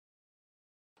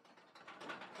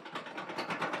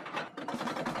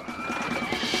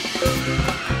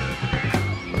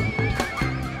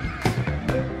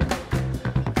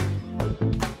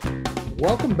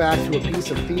Welcome back to a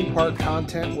piece of theme park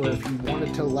content where if you want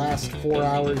it to last 4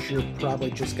 hours, you're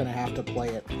probably just going to have to play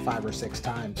it 5 or 6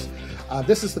 times.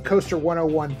 This is the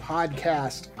Coaster101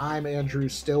 podcast. I'm Andrew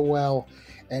Stillwell,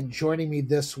 and joining me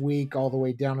this week all the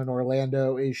way down in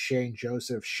Orlando is Shane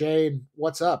Joseph. Shane,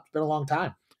 what's up? It's been a long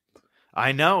time.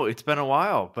 I know it's been a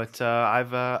while, but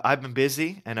I've been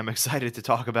busy, and I'm excited to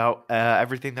talk about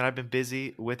everything that I've been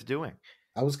busy with doing.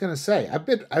 I was gonna say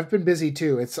I've been busy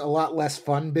too. It's a lot less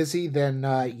fun busy than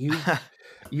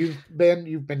you've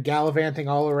been gallivanting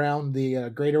all around the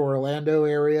greater Orlando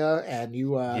area, and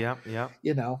Yep.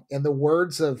 you know, in the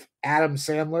words of Adam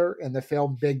Sandler in the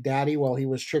film Big Daddy, while he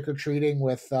was trick or treating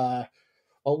with who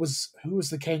was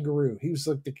the kangaroo? He was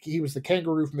the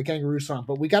kangaroo from the Kangaroo Song.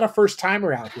 But we got a first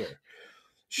timer out here,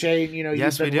 Shane. You know,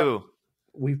 Yes, we do.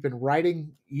 We've been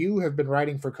writing. You have been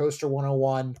writing for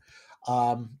Coaster101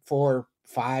 for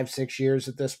 5-6 years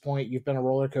at this point. You've been a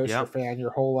roller coaster Yep. fan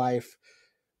your whole life,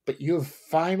 but you have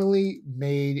finally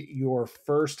made your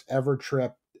first ever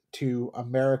trip to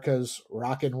America's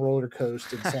rock and roller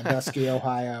coaster in Sandusky,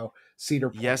 Ohio, Cedar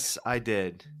Point. Yes, I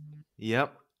did.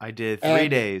 Yep, I did 3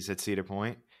 And days at Cedar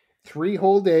Point. 3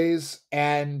 whole days,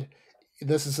 and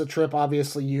this is a trip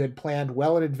obviously you had planned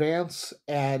well in advance,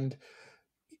 and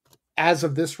as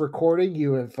of this recording,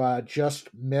 you have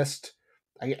just missed.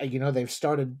 They've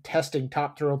started testing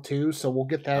Top Thrill 2, so we'll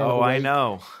get that out of the Oh, way. I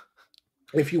know.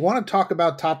 If you want to talk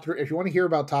about if you want to hear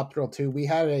about Top Thrill 2, we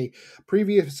had a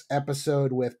previous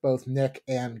episode with both Nick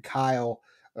and Kyle,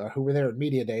 who were there at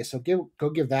Media Day, so go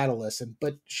give that a listen.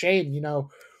 But Shane, you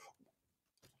know,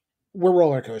 we're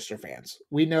roller coaster fans.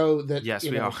 We know that Yes,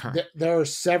 we are. There are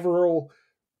several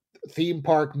theme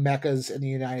park meccas in the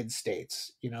United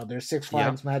States. You know, there's Six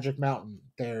Flags Magic Mountain,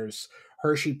 there's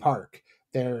Hershey Park,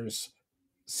 there's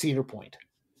Cedar Point.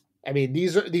 I mean,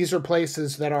 these are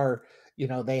places that are, you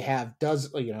know, they have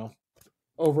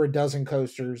over a dozen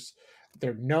coasters.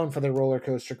 They're known for their roller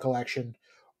coaster collection.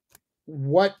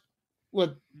 Let's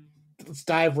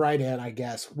dive right in, I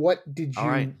guess. What did you? All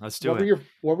right, let's do it.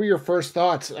 What were your first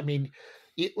thoughts? I mean,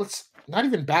 let's not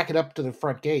even back it up to the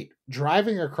front gate.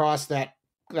 Driving across that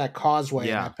causeway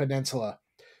in that peninsula.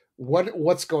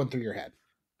 What's going through your head?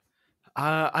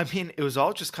 I mean, it was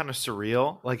all just kind of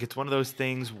surreal. Like, it's one of those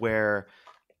things where,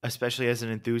 especially as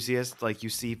an enthusiast, like, you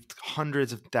see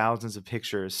hundreds of thousands of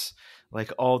pictures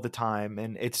like all the time,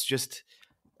 and it's just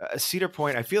Cedar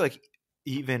Point. I feel like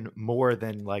even more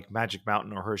than like Magic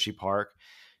Mountain or Hershey Park,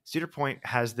 Cedar Point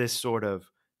has this sort of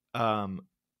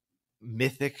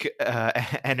mythic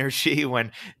energy.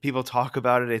 When people talk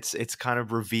about it, it's kind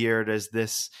of revered as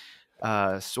this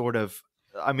sort of,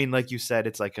 I mean, like you said,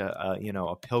 it's like a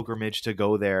pilgrimage to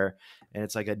go there, and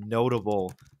it's like a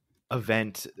notable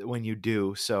event when you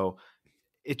do. So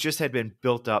it just had been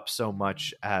built up so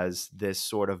much as this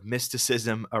sort of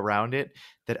mysticism around it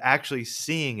that actually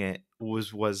seeing it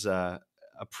was a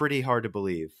pretty hard to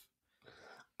believe.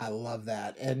 I love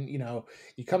that. And, you know,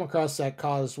 you come across that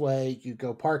causeway, you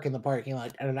go park in the parking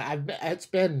lot. And it's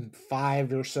been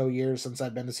 5 or so years since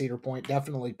I've been to Cedar Point,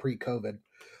 definitely pre-COVID.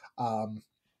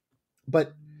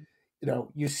 But, you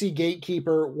know, you see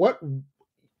Gatekeeper.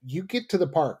 You get to the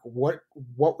park. What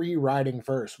were you riding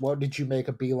first? What did you make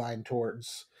a beeline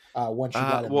towards once you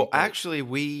got in? Well, actually,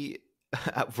 we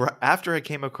after I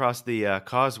came across the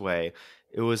causeway,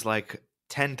 it was like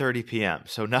 10:30 p.m.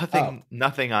 So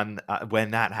nothing on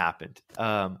when that happened.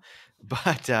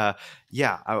 But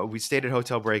we stayed at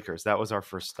Hotel Breakers. That was our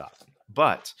first stop.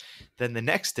 But then the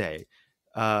next day,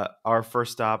 our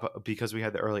first stop, because we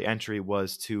had the early entry,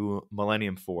 was to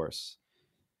Millennium Force.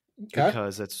 Okay.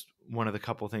 Because it's one of the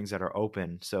couple things that are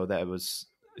open. So that was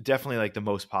definitely like the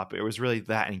most popular. It was really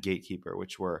that and Gatekeeper,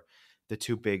 which were the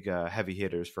two big heavy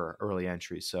hitters for early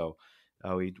entry. So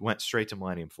we went straight to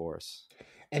Millennium Force.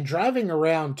 And driving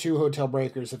around to Hotel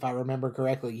Breakers, if I remember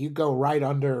correctly, you go right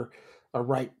under, or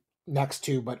right next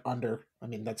to, but under. I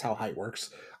mean, that's how height works.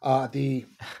 The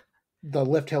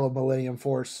lift hill of Millennium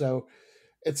Force. So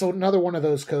it's another one of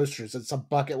those coasters. It's a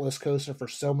bucket list coaster for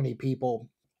so many people.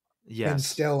 Yes. And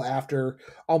still, after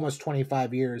almost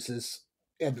 25 years, is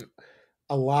in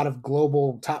a lot of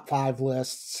global top 5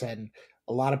 lists and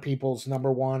a lot of people's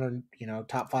number 1 or, you know,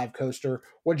 top 5 coaster.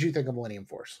 What did you think of Millennium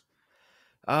Force?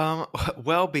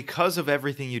 Well, because of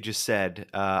everything you just said,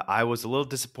 I was a little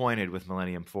disappointed with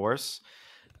Millennium Force,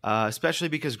 especially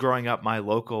because growing up, my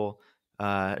local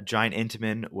giant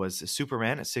Intamin was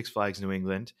Superman at Six Flags New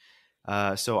England.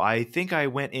 So I think I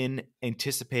went in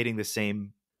anticipating the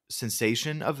same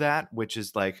sensation of that, which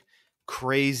is like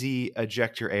crazy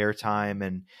ejector air time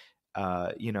and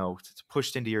it's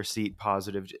pushed into your seat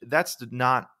positive. That's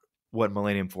not what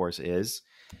Millennium Force is.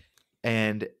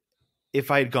 And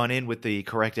if I had gone in with the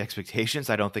correct expectations,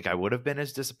 I don't think I would have been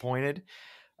as disappointed.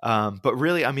 But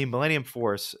really, I mean, Millennium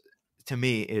Force to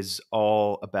me is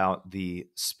all about the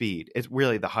speed. It's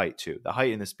really the height too. The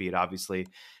height and the speed. Obviously,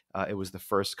 it was the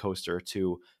first coaster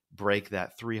to break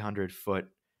that 300-foot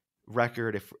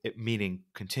record, if it, meaning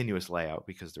continuous layout,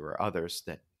 because there were others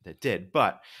that did.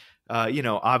 But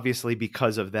obviously,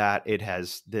 because of that, it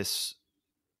has this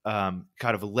kind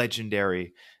of a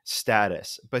legendary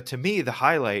status. But to me, the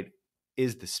highlight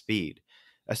is the speed,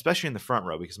 especially in the front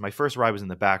row, because my first ride was in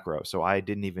the back row, so I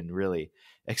didn't even really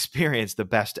experience the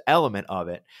best element of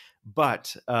it.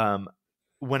 But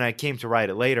when I came to ride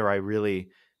it later, I really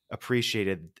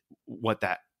appreciated what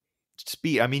that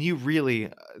speed. I mean, you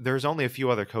really, there's only a few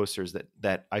other coasters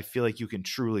that I feel like you can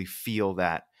truly feel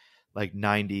that, like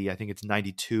 90, I think it's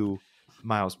 92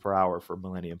 miles per hour for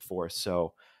Millennium Force.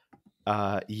 So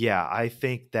yeah, I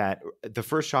think that the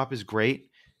first shop is great.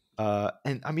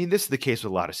 And I mean, this is the case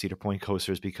with a lot of Cedar Point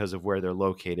coasters because of where they're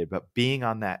located, but being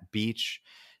on that beach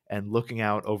and looking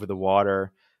out over the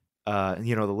water,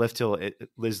 the lift hill it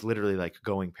is literally like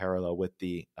going parallel with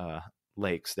the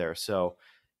lakes there. So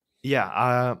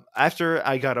yeah, after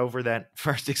I got over that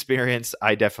first experience,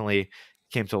 I definitely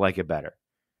came to like it better.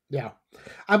 Yeah.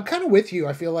 I'm kind of with you.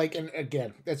 I feel like, and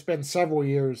again, it's been several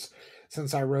years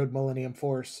since I rode Millennium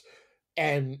Force,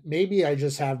 and maybe I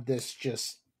just have this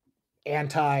just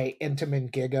anti Intamin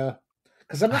Giga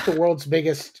because I'm not the world's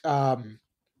biggest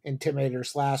Intimidator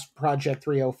slash Project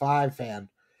 305 fan.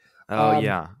 Oh Um,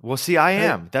 yeah. Well, see, I I,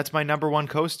 am. That's my number one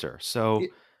coaster. So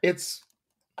it's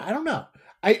I don't know.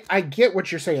 I get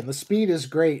what you're saying. The speed is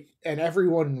great, and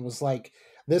everyone was like,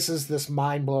 "This is this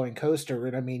mind blowing coaster."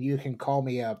 And I mean, you can call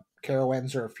me a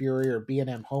Carowinds or a Fury or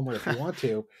B&M Homer if you want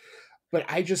to, but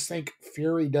I just think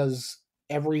Fury does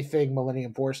everything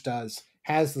Millennium Force does.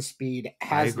 Has the speed, I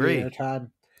has the agree. airtime.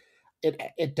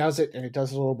 It does it, and it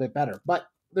does it a little bit better. But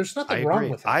there's I nothing wrong agree.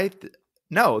 with it.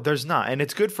 No, there's not, and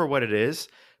it's good for what it is.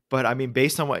 But I mean,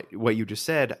 based on what you just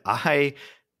said, I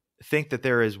think that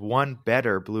there is one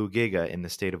better Blue Giga in the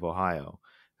state of Ohio,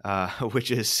 which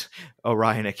is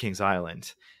Orion at Kings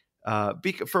Island.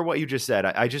 For what you just said,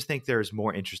 I just think there's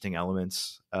more interesting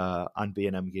elements on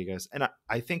B&M Gigas, and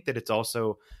I think that it's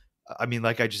also, I mean,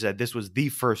 like I just said, this was the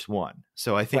first one,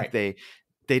 so I think Right.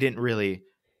 they didn't really,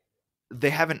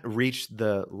 they haven't reached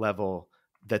the level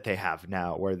that they have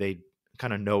now where they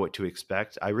kind of know what to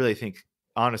expect. I really think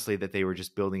honestly that they were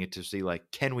just building it to see,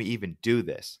 like, can we even do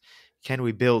this? Can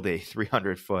we build a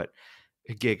 300-foot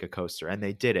giga coaster? And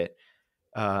they did it.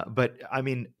 But I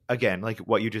mean, again, like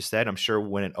what you just said, I'm sure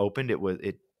when it opened, it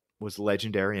was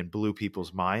legendary and blew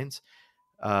people's minds.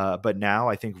 But now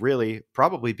I think really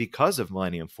probably because of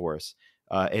Millennium Force,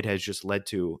 it has just led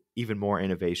to even more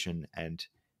innovation and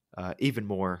even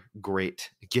more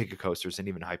great giga coasters and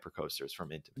even hyper coasters from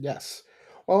Intamin. Yes.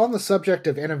 Well, on the subject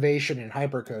of innovation in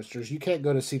hypercoasters, you can't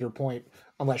go to Cedar Point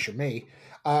unless you're me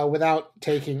without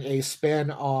taking a spin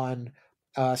on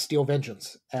Steel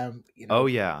Vengeance. Oh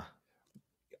yeah,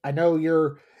 I know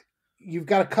you've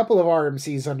got a couple of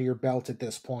RMCs under your belt at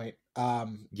this point, but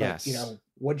yes.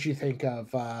 what did you think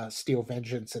of Steel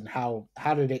Vengeance and how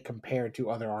did it compare to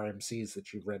other RMCs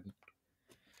that you've ridden?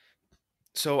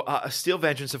 So Steel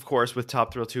Vengeance, of course, with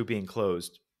Top Thrill 2 being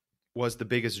closed, was the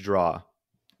biggest draw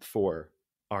for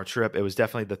our trip. It was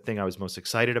definitely the thing I was most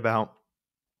excited about.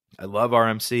 I love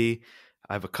RMC.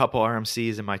 I have a couple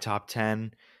RMCs in my top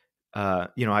 10. I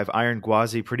have Iron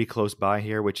Gwazi pretty close by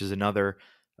here, which is another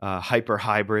hyper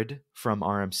hybrid from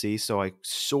RMC. So I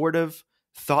sort of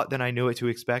thought that I knew what to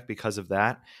expect because of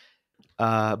that.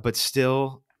 But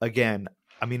still, again,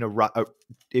 I mean,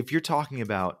 if you're talking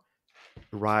about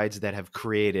rides that have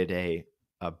created a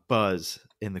buzz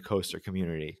in the coaster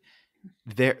community,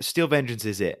 there Steel Vengeance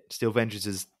is it. Steel Vengeance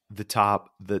is the top,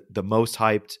 the most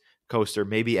hyped coaster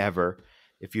maybe ever.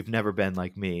 If you've never been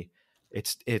like me,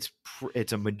 it's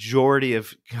a majority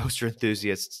of coaster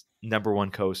enthusiasts number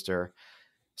one coaster.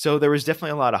 So there was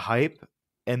definitely a lot of hype,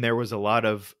 and there was a lot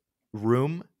of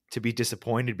room to be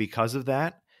disappointed because of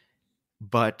that.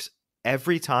 But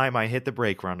every time I hit the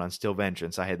brake run on Steel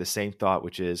Vengeance, I had the same thought,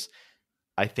 which is,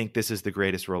 I think this is the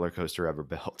greatest roller coaster ever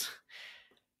built.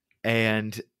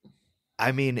 And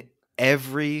I mean,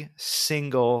 every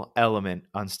single element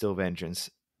on Steel Vengeance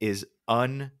is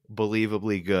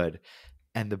unbelievably good.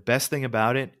 And the best thing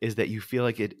about it is that you feel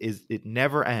like it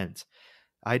never ends.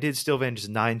 I did Steel Vengeance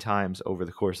 9 times over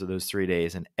the course of those 3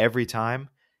 days, and every time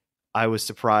I was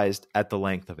surprised at the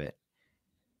length of it.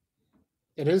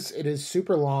 It is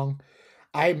super long.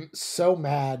 I'm so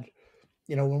mad.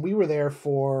 When we were there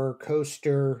for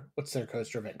Coaster, what's their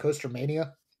coaster event? Coaster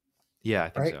Mania, Yeah, I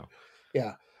think right? so.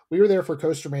 Yeah. we were there for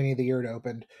Coaster Mania the year it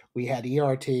opened. We had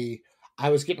ERT. I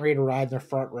was getting ready to ride in the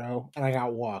front row, and I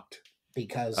got walked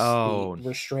because the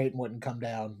restraint wouldn't come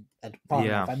down far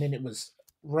enough. I mean, it was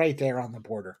right there on the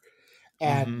border.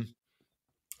 And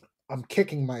I'm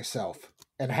kicking myself,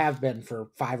 and have been for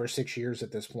 5 or 6 years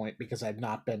at this point, because I've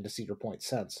not been to Cedar Point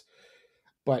since.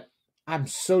 But I'm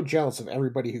so jealous of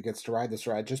everybody who gets to ride this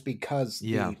ride, just because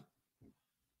the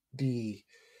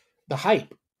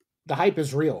hype. The hype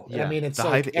is real. Yeah, I mean, it's the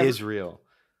hype is real.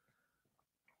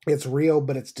 It's real,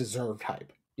 but it's deserved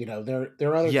hype. You know, there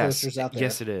are other coasters out there.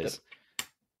 Yes, it is.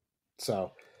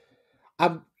 So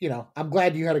I'm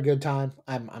glad you had a good time.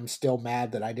 I'm still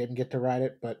mad that I didn't get to ride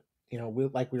it, but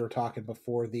like we were talking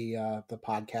before the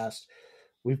podcast,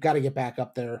 we've got to get back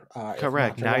up there.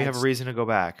 Correct. Now you have a reason to go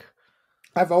back.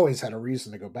 I've always had a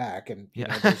reason to go back, and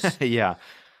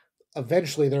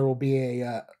eventually there will be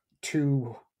a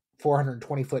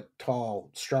 420 foot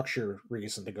tall structure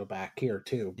reason to go back here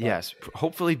too. But yes,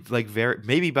 hopefully,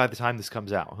 maybe by the time this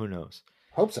comes out, who knows?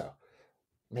 Hope so.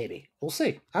 Maybe we'll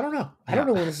see. I don't know. I don't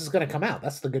know when this is going to come out.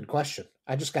 That's the good question.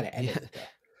 I just got to edit it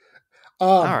though.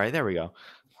 All right, there we go.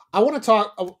 I want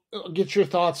to get your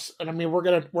thoughts, and I mean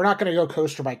we're not gonna go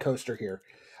coaster by coaster here,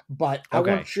 but I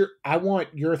want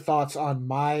your thoughts on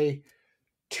my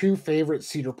 2 favorite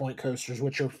Cedar Point coasters,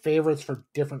 which are favorites for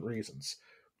different reasons.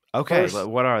 Okay, first,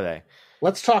 what are they?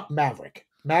 Let's talk Maverick.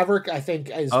 Maverick, I think,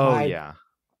 is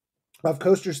of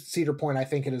coasters at Cedar Point, I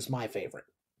think it is my favorite.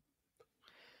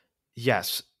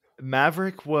 Yes,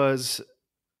 Maverick was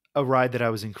a ride that I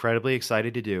was incredibly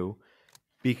excited to do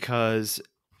because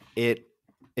it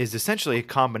is essentially a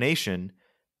combination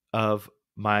of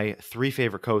my 3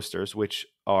 favorite coasters, which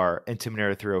are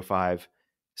Intimidator 305,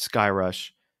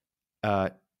 Skyrush,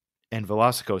 and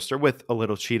Velocicoaster, with a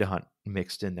little Cheetah Hunt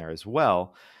mixed in there as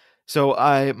well. So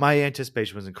my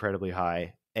anticipation was incredibly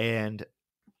high, and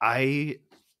I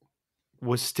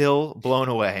was still blown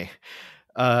away.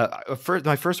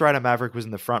 My first ride on Maverick was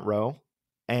in the front row,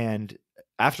 and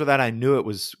after that I knew it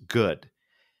was good.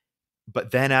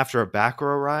 But then after a back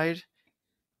row ride,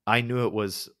 I knew it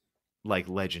was like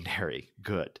legendary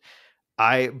good.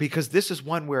 Because this is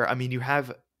one where, I mean, you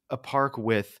have a park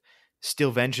with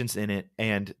Steel Vengeance in it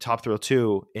and Top Thrill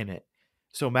 2 in it.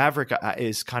 So Maverick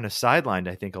is kind of sidelined,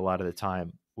 I think, a lot of the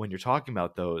time when you're talking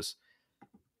about those.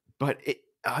 But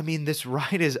this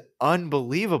ride is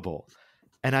unbelievable.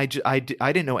 And I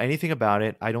didn't know anything about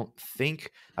it.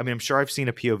 I'm sure I've seen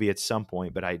a POV at some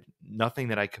point, but nothing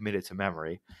that I committed to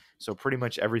memory. So pretty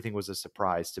much everything was a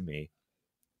surprise to me.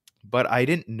 But I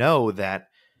didn't know that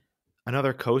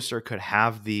another coaster could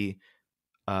have the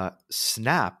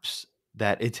snaps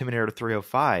that Intimidator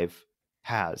 305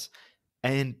 has.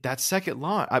 And that second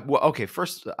launch,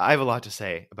 first I have a lot to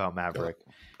say about Maverick.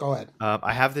 Go ahead.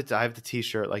 I have the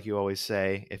T-shirt, like you always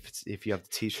say. If you have the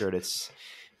T-shirt,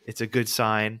 it's a good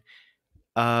sign.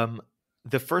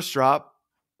 The first drop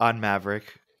on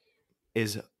Maverick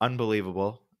is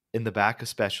unbelievable, in the back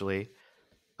especially.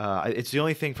 It's the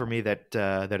only thing for me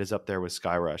that is up there with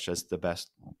Skyrush as the best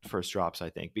first drops,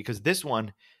 I think, because this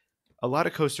one, a lot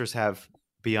of coasters have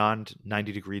beyond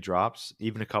 90-degree drops,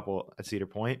 even a couple at Cedar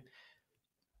Point.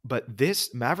 But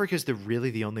this Maverick is really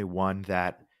the only one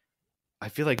that I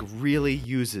feel like really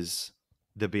uses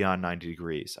the beyond 90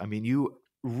 degrees. I mean, you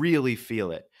really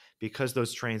feel it because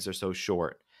those trains are so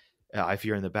short. If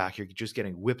you're in the back, you're just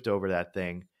getting whipped over that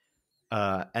thing.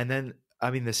 And then,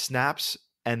 the snaps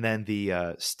and then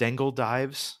the Stengel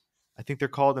dives, I think they're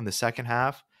called, in the second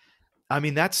half.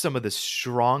 That's some of the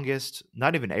strongest,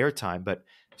 not even airtime, but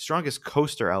strongest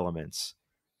coaster elements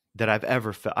that I've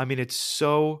ever felt. It's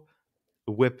so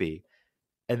whippy.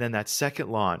 And then that second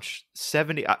launch,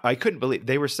 70, I couldn't believe,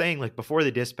 they were saying, like, before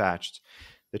they dispatched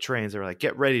the trains, they were like,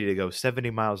 get ready to go 70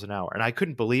 miles an hour. And I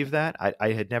couldn't believe that.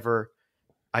 I had never,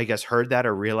 I guess, heard that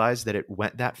or realized that it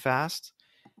went that fast.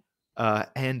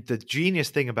 And the genius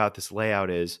thing about this layout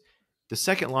is the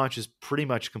second launch is pretty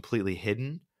much completely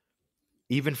hidden,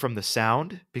 even from the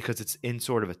sound, because it's in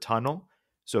sort of a tunnel.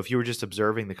 So if you were just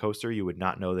observing the coaster, you would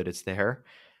not know that it's there.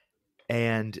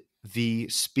 And the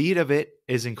speed of it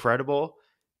is incredible.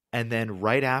 And then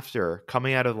right after,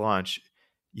 coming out of the launch,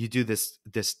 you do this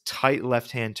tight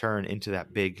left-hand turn into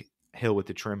that big hill with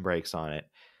the trim brakes on it.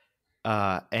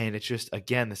 And it's just,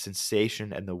 again, the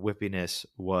sensation and the whippiness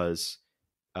was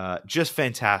just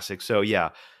fantastic. So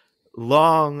yeah,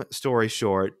 long story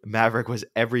short, Maverick was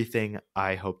everything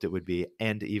I hoped it would be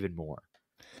and even more.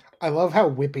 I love how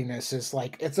whippiness is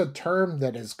like, it's a term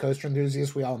that as coaster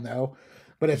enthusiasts we all know,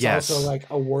 but it's also like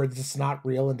a word that's not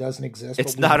real and doesn't exist.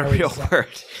 It's not a real word.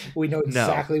 We know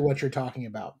exactly what you're talking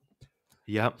about.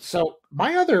 Yep. So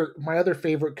my other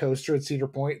favorite coaster at Cedar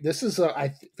Point, this is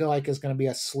feel like is going to be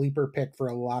a sleeper pick for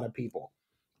a lot of people.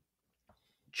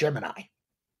 Gemini.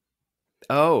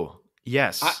 Oh, I,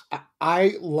 yes. I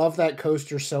I love that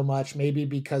coaster so much. Maybe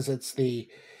because it's the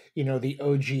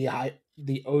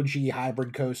OG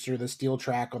hybrid coaster, the steel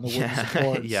track on the wooden Yeah.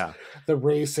 supports, Yeah. the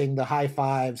racing, the high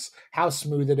fives, how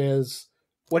smooth it is.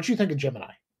 What do you think of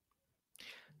Gemini?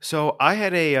 So I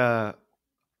had a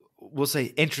we'll say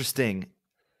interesting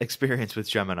experience with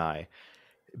Gemini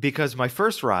because my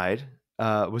first ride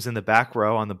was in the back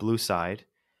row on the blue side,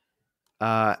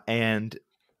 and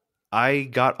I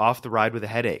got off the ride with a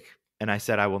headache, and I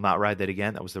said I will not ride that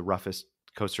again. That was the roughest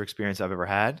coaster experience I've ever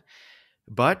had.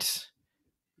 But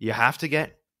you have to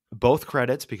get both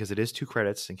credits because it is 2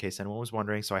 credits, in case anyone was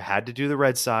wondering. So I had to do the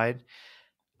red side,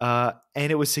 and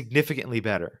it was significantly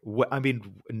better. I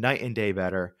mean, night and day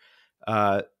better.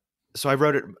 Uh, so I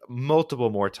rode it multiple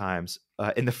more times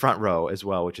in the front row as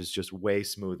well, which is just way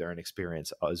smoother an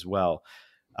experience as well.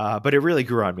 But it really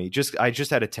grew on me. I just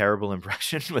had a terrible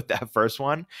impression with that first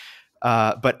one.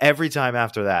 But every time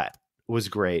after that was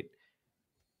great.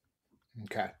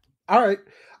 Okay. All right.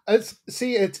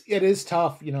 It is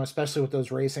tough, especially with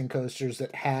those racing coasters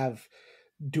that have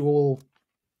dual,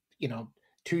 you know,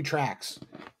 two tracks.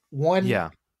 One,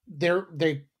 Yeah.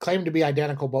 they claim to be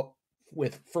identical, but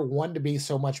for one to be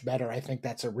so much better, I think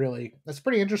that's a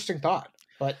pretty interesting thought.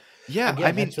 But Yeah. I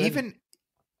again, mean, that's when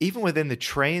even within the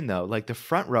train though, like the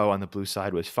front row on the blue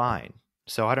side was fine.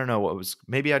 So I don't know what was,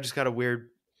 maybe I just got a weird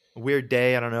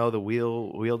day. I don't know. The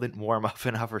wheel didn't warm up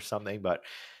enough or something, but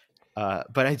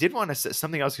I did want to say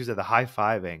something else. You said the high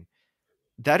fiving.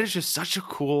 That is just such a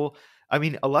cool. I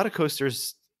mean, a lot of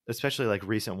coasters, especially like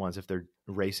recent ones, if they're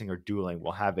racing or dueling,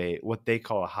 will have a what they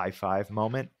call a high five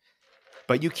moment.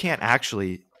 But you can't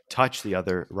actually touch the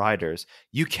other riders.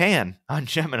 You can on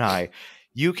Gemini.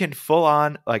 You can full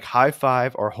on like high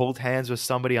five or hold hands with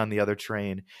somebody on the other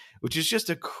train, which is just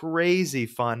a crazy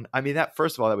fun. I mean, that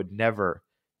first of all, that would never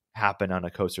happen on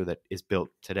a coaster that is built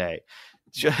today.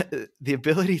 Just, the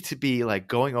ability to be like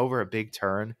going over a big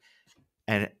turn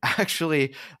and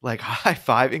actually like high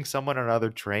fiving someone on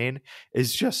another train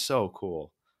is just so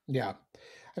cool. yeah.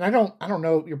 And I don't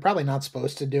know, you're probably not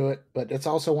supposed to do it, but it's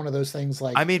also one of those things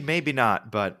I like, mean, maybe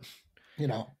not, but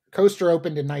Coaster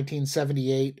opened in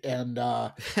 1978, and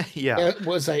yeah, it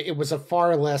was a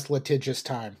far less litigious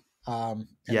time in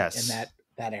yes,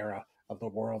 that era of the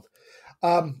world.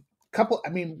 Couple, I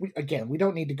mean, we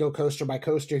don't need to go coaster by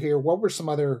coaster here. What were some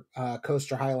other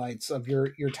coaster highlights of your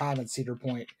time at Cedar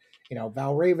Point?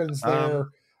 Val Raven's there,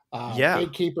 yeah.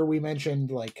 Gatekeeper we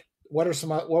mentioned. Like, what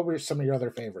were some of your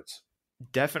other favorites?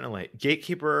 Definitely.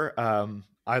 Gatekeeper,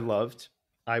 I loved.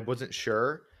 I wasn't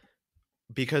sure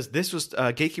because this was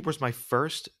Gatekeeper was my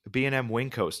first B&M wing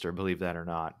coaster, believe that or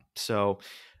not. So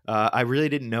I really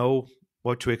didn't know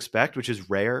what to expect, which is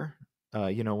rare.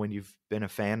 When you've been a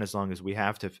fan as long as we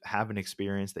have to have an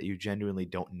experience that you genuinely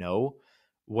don't know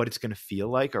what it's going to feel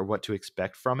like or what to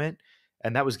expect from it.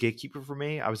 And that was Gatekeeper for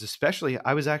me. I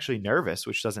was actually nervous,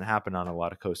 which doesn't happen on a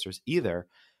lot of coasters either,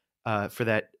 for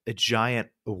that a giant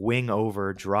wing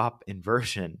over drop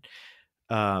inversion.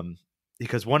 Um,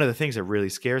 because one of the things that really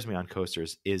scares me on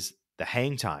coasters is the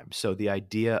hang time. So the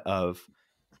idea of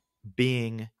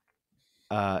being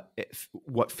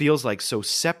what feels like so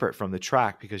separate from the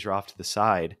track because you're off to the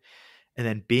side, and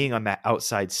then being on that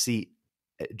outside seat,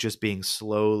 just being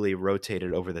slowly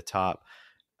rotated over the top.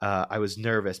 I was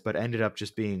nervous, but ended up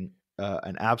just being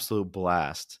an absolute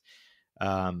blast.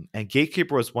 And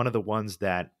Gatekeeper was one of the ones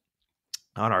that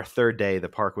on our third day, the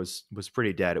park was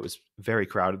pretty dead. It was very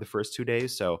crowded the first 2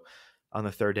 days. So on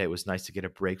the third day, it was nice to get a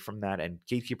break from that. And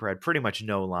Gatekeeper had pretty much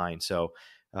no line. So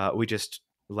we just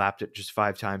lapped it just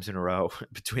 5 times in a row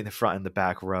between the front and the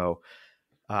back row.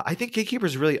 I think Gatekeeper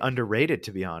is really underrated,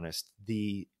 to be honest.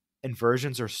 The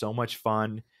inversions are so much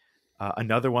fun.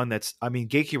 Another one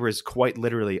Gatekeeper is quite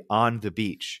literally on the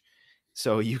beach.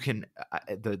 So you can,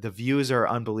 the views are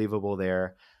unbelievable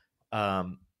there.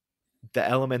 The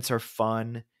elements are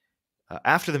fun.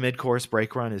 After the mid-course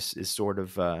brake run is sort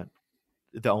of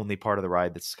the only part of the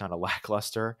ride that's kind of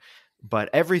lackluster, but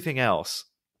everything else,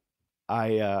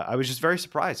 I was just very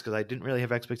surprised because I didn't really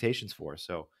have expectations for,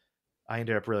 so I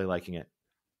ended up really liking it.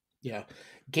 Yeah,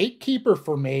 Gatekeeper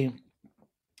for me,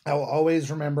 I'll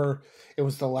always remember it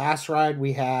was the last ride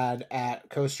we had at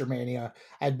Coaster Mania.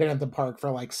 I'd been at the park for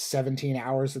like 17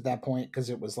 hours at that point because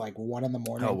it was like 1 in the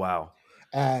morning, Oh wow!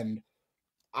 and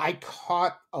I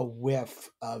caught a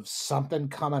whiff of something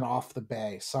coming off the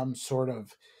bay, some sort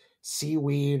of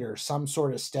seaweed or some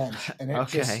sort of stench, and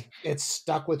Okay. it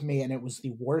stuck with me, and it was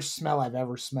the worst smell I've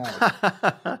ever smelled.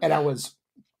 And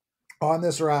on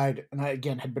this ride, and I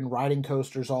again had been riding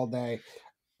coasters all day.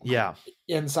 My Yeah.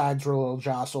 insides were a little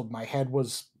jostled. My head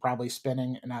was probably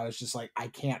spinning, and I was just like, I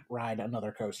can't ride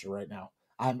another coaster right now.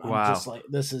 I'm just Wow. like,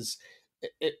 this is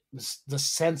it was the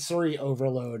sensory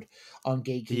overload on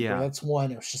Gatekeeper. Yeah. That's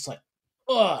one. It was just like,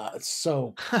 ugh, it's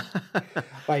so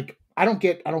like I don't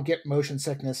get motion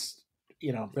sickness,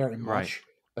 very Right. much.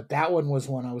 But that one was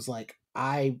one I was like,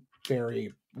 I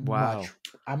very much Wow.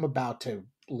 I'm about to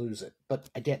lose it, but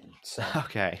I didn't. So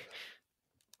Okay.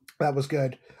 that was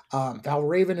good.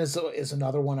 Valraven is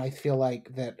another one I feel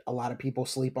like that a lot of people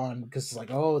sleep on because it's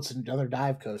like, oh, it's another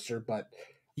dive coaster, but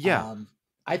Yeah. um,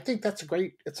 I think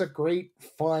it's a great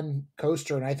fun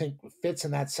coaster, and I think fits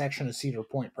in that section of Cedar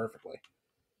Point perfectly.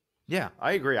 Yeah,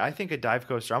 I agree. I think a dive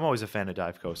coaster, I'm always a fan of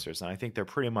dive coasters, and I think they're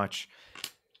pretty much,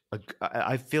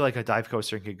 I feel like a dive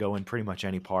coaster could go in pretty much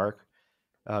any park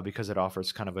because it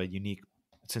offers kind of a unique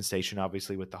sensation,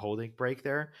 obviously, with the holding break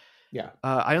there. Yeah,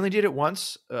 I only did it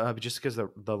once just because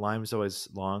the line was always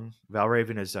long.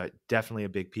 Valraven is definitely a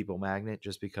big people magnet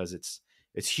just because it's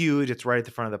huge. It's right at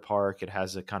the front of the park. It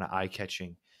has a kind of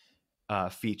eye-catching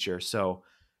feature. So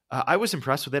I was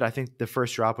impressed with it. I think the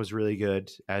first drop was really good,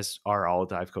 as are all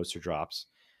dive coaster drops.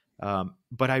 But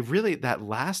that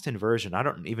last inversion, I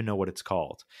don't even know what it's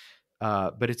called,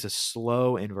 but it's a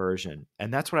slow inversion.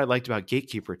 And that's what I liked about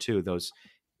Gatekeeper too. Those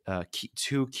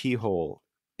two keyhole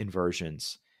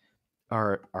inversions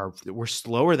were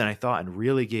slower than I thought and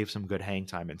really gave some good hang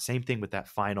time. And same thing with that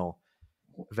final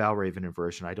Valraven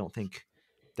inversion. I don't think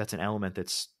that's an element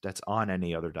that's on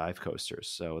any other dive coasters.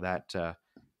 So that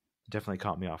definitely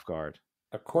caught me off guard.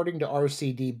 according to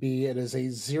RCDB, it is a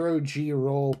zero G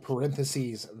roll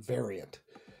parentheses variant.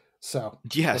 So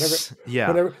Yes. Yeah.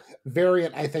 whatever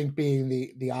variant, I think being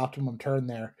the optimum turn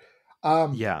there.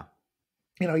 Um, Yeah.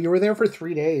 you were there for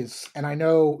 3 days, and I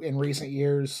know in recent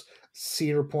years,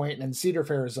 Cedar Point and Cedar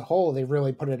Fair as a whole, they've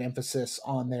really put an emphasis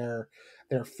on their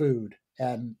food.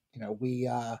 And we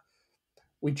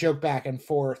joke back and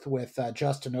forth with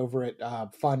Justin over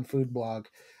at Fun Food Blog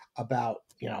about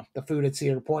the food at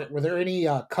Cedar Point. Were there any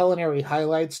culinary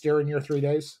highlights during your 3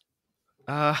 days?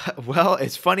 Well,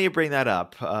 it's funny you bring that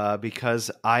up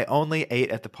because I only ate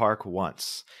at the park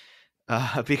once.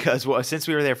 Because since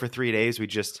we were there for 3 days, we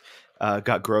just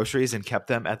got groceries and kept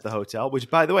them at the hotel, which,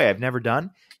 by the way, I've never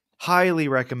done. Highly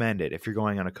recommended if you're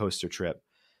going on a coaster trip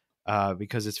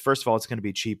because first of all, it's going to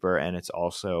be cheaper, and it's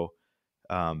also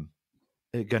um,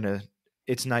 gonna.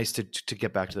 It's nice to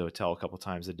get back to the hotel a couple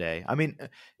times a day. I mean,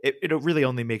 it really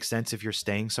only makes sense if you're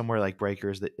staying somewhere like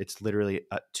Breakers that it's literally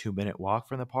a 2-minute walk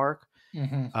from the park.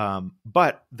 Mm-hmm.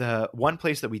 But the one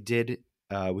place that we did eat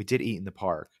in the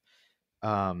park.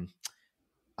 I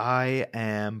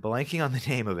am blanking on the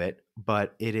name of it,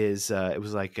 but it was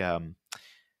like we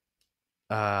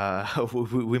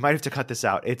might have to cut this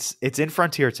out. It's in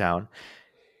Frontier Town,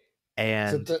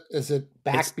 and Is it it's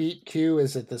Backbeat Q?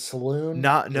 Is it the saloon?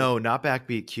 not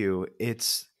Backbeat Q.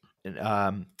 It's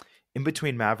um in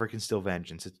between Maverick and Still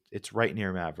Vengeance. It's right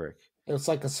near Maverick. It's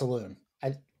like a saloon.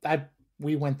 I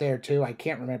we went there too. I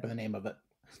can't remember the name of it.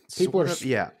 People are Sort of,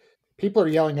 yeah. people are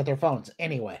yelling at their phones.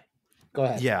 Anyway, go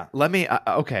ahead. Yeah, let me.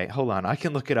 Okay, hold on. I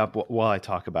can look it up while I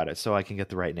talk about it, so I can get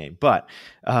the right name. But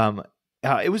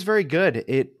it was very good.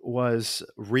 It was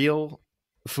real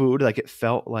food, like it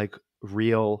felt like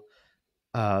real,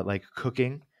 like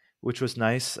cooking, which was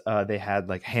nice. They had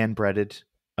like hand breaded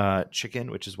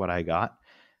chicken, which is what I got,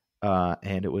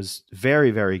 and it was very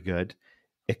very good.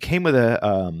 It came with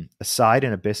a side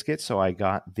and a biscuit, so I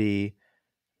got the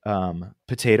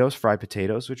potatoes, fried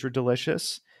potatoes, which were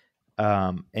delicious.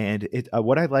 And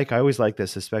what I always like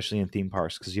this, especially in theme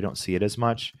parks, because you don't see it as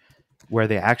much, where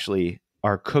they actually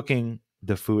are cooking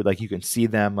the food. Like you can see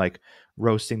them like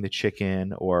roasting the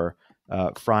chicken or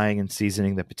frying and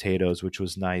seasoning the potatoes, which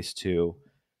was nice too.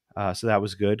 So that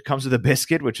was good. Comes with a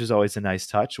biscuit, which is always a nice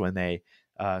touch when they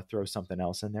throw something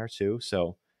else in there too.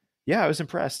 So yeah, I was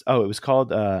impressed. Oh, it was called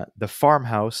the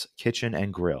Farmhouse Kitchen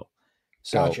and Grill.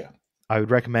 So Gotcha. I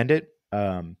would recommend it.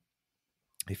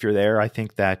 If you're there, I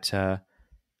think that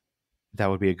that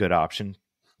would be a good option.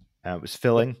 It was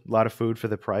filling, a lot of food for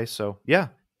the price. So yeah,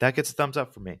 that gets a thumbs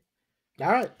up for me.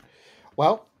 All right.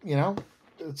 Well,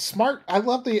 it's smart. I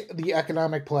love the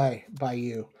economic play by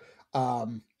you,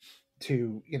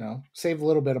 to save a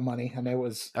little bit of money. And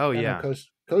Oh I know yeah,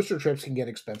 coaster trips can get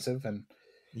expensive, and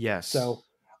yes. so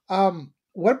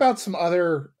what about some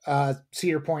other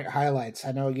Cedar Point highlights?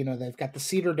 I know they've got the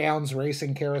Cedar Downs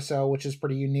Racing Carousel, which is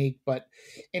pretty unique. But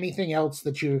anything else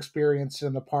that you experienced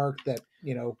in the park that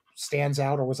stands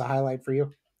out or was a highlight for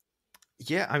you?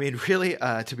 Yeah, I mean, really,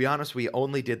 to be honest, we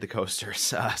only did the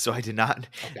coasters, so I did not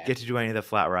Okay. get to do any of the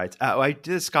flat rides. I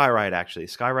did a sky ride actually.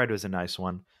 Sky ride was a nice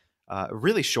one,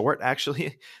 really short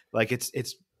actually. Like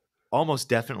it's almost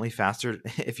definitely faster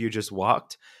if you just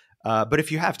walked, but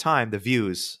if you have time, the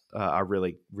views are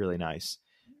really really nice.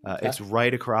 Okay. It's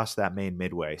right across that main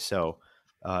midway, so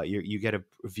you get a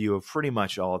view of pretty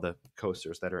much all the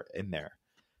coasters that are in there.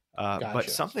 But Gotcha.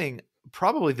 something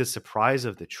probably the surprise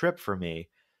of the trip for me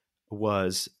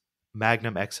was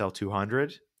Magnum XL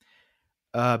 200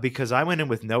 because I went in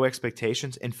with no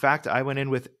expectations. In fact, I went in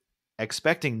with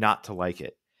expecting not to like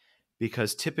it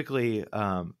because typically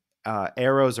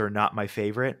arrows are not my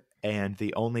favorite, and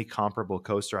the only comparable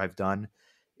coaster I've done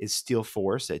is Steel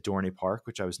Force at Dorney Park,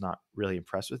 which I was not really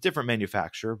impressed with. Different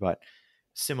manufacturer, but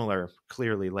similar,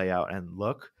 clearly layout and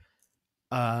look.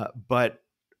 But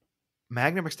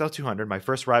Magnum XL 200, my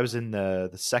first ride was in the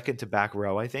second to back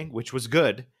row, I think, which was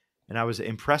good, and I was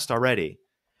impressed already.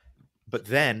 But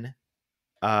then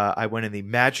I went in the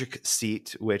magic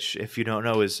seat, which, if you don't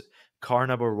know, is car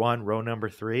number 1, row number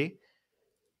 3,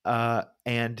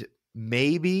 and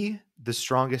maybe the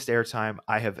strongest airtime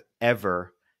I have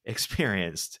ever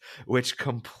experienced, which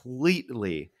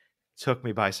completely took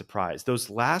me by surprise. Those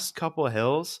last couple of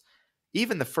hills,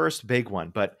 even the first big one,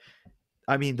 but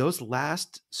I mean, those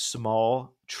last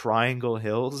small triangle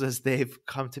hills, as they've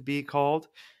come to be called,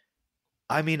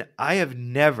 I mean, I have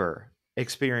never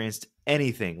experienced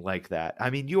anything like that. I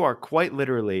mean, you are quite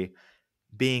literally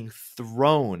being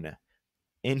thrown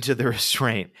into the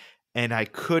restraint, and I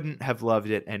couldn't have loved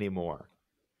it anymore.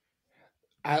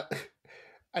 I,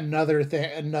 another thing,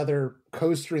 another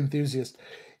coaster enthusiast.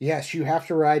 Yes, you have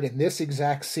to ride in this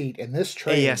exact seat in this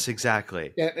train. Yes,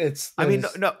 exactly. It's I mean, no,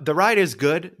 those no, the ride is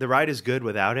good. The ride is good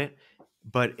without it.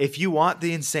 But if you want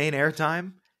the insane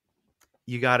airtime,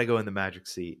 you got to go in the magic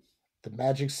seat. the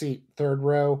magic seat, third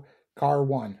row, car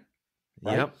one,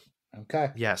 right? Yep. Okay.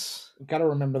 Yes. Got to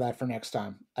remember that for next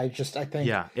time. I think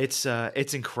Yeah.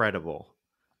 It's incredible.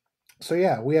 so.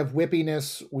 Yeah, we have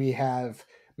whippiness. We have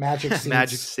magic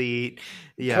Magic seats. seat.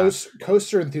 Yeah.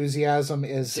 Coaster enthusiasm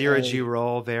is Zero G a.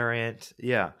 roll variant.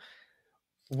 Yeah.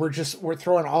 We're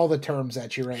throwing all the terms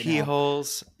at you right now.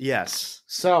 Keyholes. Yes.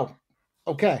 So,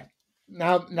 okay.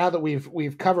 Now that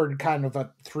we've covered kind of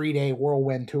a 3-day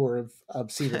whirlwind tour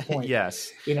of Cedar Point,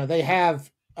 Yes. they have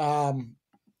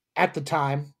at the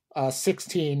time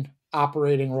 16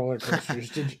 operating roller coasters.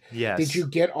 Did Yes. you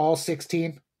get all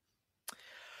 16?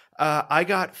 I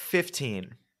got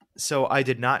 15. So I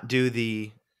did not do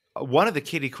the one of the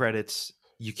kiddie credits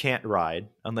you can't ride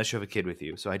unless you have a kid with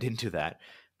you. So I didn't do that.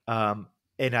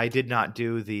 And I did not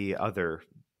do the other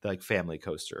like family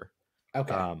coaster.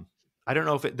 Okay. I don't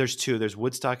know if there's two. There's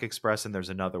Woodstock Express and there's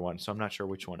another one. So I'm not sure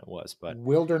which one it was, but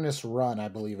Wilderness Run, I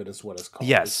believe it is what it's called. It's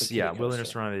yes, yeah,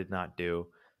 Wilderness Run I did not do.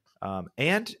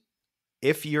 And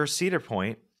if you're Cedar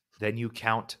Point, then you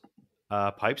count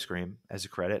Pipe Scream as a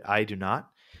credit. I do not.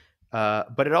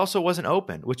 But it also wasn't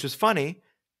open, which was funny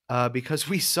because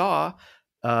we saw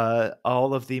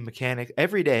all of the mechanics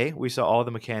every day. We saw all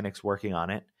the mechanics working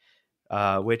on it,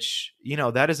 which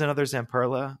that is another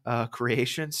Zamperla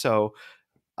creation. So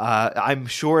I'm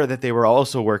sure that they were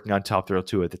also working on Top Thrill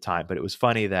 2 at the time. But it was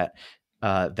funny that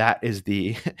that is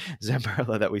the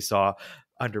Zamperla that we saw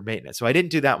under maintenance. So I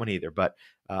didn't do that one either. But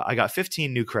I got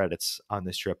 15 new credits on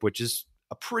this trip, which is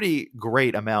a pretty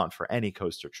great amount for any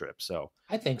coaster trip. So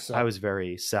I think so. I was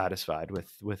very satisfied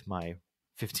with my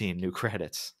 15 new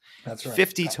credits. That's right.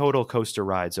 50 total coaster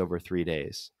rides over 3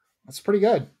 days. That's pretty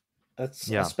good. That's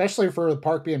Yeah. Especially for the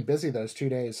park being busy those 2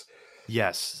 days.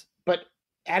 Yes. But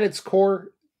at its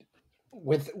core,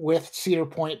 with Cedar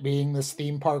Point being this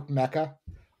theme park mecca,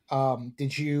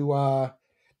 did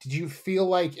you feel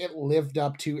like it lived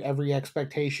up to every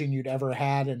expectation you'd ever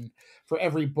had, and for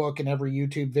every book and every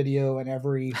YouTube video and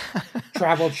every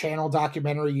Travel Channel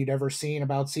documentary you'd ever seen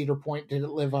about Cedar Point, did it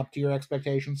live up to your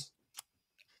expectations?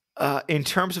 In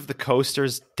terms of the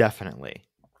coasters, definitely.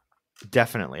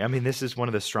 Definitely. I mean, this is one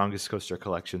of the strongest coaster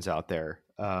collections out there.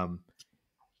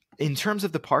 In terms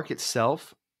of the park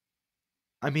itself,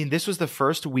 I mean, this was the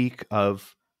first week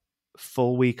of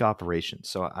full week operations.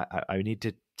 So I need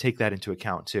to take that into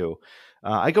account too.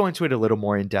 I go into it a little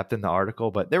more in depth in the article,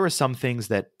 but there were some things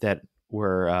that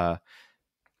were,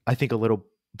 I think, a little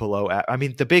below. I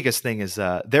mean, the biggest thing is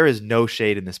there is no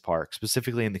shade in this park,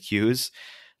 specifically in the queues.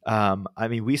 I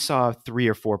mean, we saw 3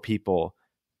 or 4 people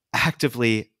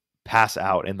actively pass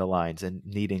out in the lines and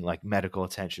needing like medical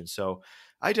attention. So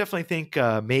I definitely think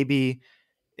maybe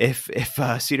if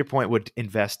Cedar Point would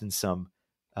invest in some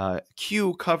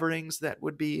queue coverings, that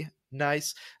would be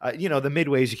nice. The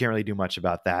midways, you can't really do much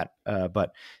about that,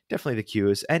 but definitely the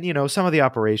queues. And, some of the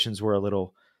operations were a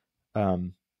little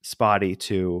spotty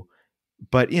too.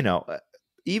 But,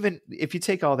 even if you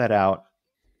take all that out,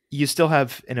 you still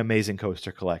have an amazing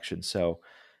coaster collection. So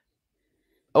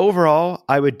overall,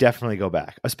 I would definitely go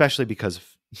back, especially because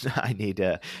I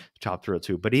need Top Thrill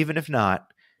 2. But even if not,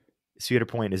 Cedar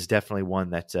Point is definitely one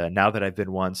that now that I've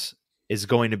been once is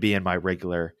going to be in my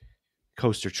regular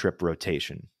coaster trip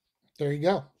rotation. There you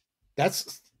go.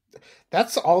 That's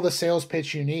all the sales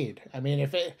pitch you need. I mean,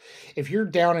 if you're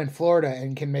down in Florida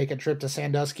and can make a trip to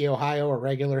Sandusky, Ohio, a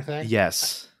regular thing,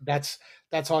 yes, that's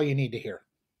all you need to hear.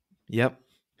 Yep,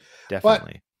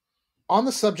 definitely. But on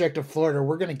the subject of Florida,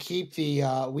 we're going to keep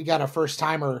the we got a first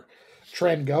timer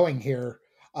trend going here.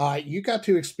 You got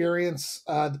to experience,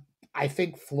 I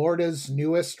think, Florida's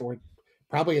newest, or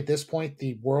probably at this point,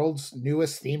 the world's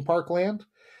newest theme park land.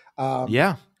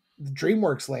 Yeah.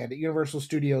 Dreamworks Land at Universal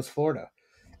Studios Florida.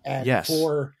 And yes.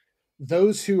 For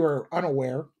those who are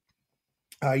unaware,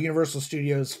 Universal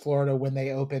Studios Florida, when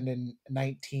they opened in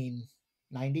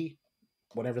 1990,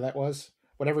 whatever that was,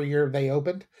 whatever year they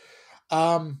opened,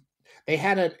 they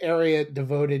had an area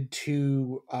devoted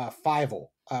to Fievel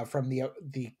from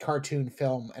the cartoon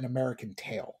film An American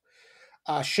Tail.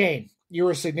 Shane, you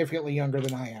were significantly younger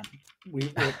than I am.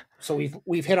 So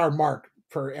we've hit our mark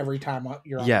for every time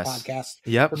you're on the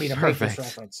podcast for me to make this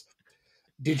reference.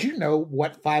 Did you know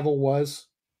what Fievel was?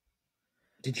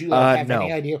 Did you have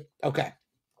any idea? Okay.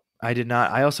 I did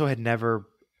not. I also had never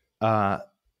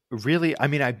really, I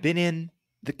mean, I've been in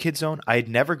the Kid Zone. I had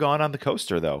never gone on the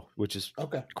coaster though, which is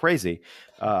crazy.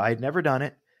 I had never done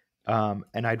it.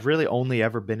 And I'd really only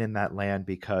ever been in that land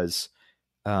because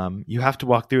you have to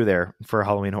walk through there for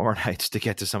Halloween Horror Nights to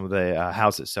get to some of the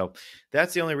houses. So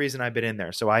that's the only reason I've been in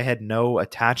there. So I had no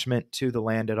attachment to the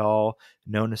land at all,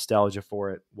 no nostalgia for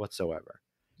it whatsoever.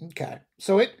 Okay.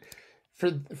 So for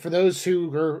those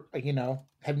who are,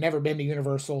 have never been to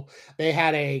Universal, they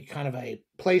had a kind of a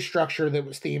play structure that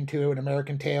was themed to An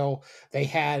American Tail. They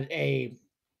had a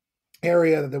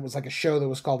area that was like a show that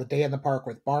was called A Day in the Park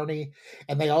with Barney.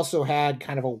 And they also had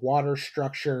kind of a water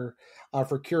structure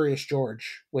for Curious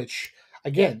George, which,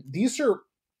 again, these are,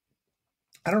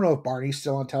 I don't know if Barney's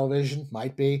still on television,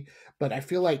 might be, but I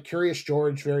feel like Curious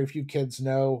George, very few kids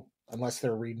know unless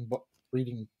they're reading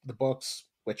the books,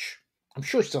 which I'm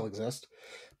sure still exist.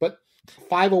 But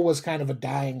Fievel was kind of a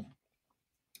dying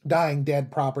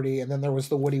dead property. And then there was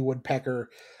the Woody Woodpecker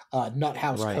Nut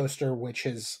House coaster, which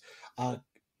has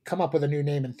come up with a new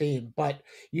name and theme. But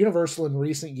Universal in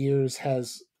recent years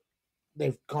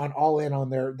they've gone all in on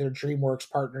their DreamWorks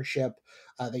partnership.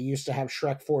 They used to have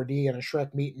Shrek 4D and a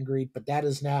Shrek meet and greet, but that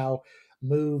is now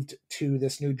moved to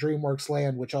this new DreamWorks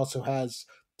Land, which also has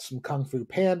some Kung Fu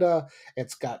Panda.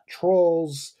 It's got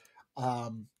Trolls.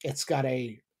 It's got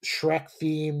a Shrek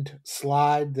themed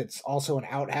slide that's also an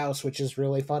outhouse, which is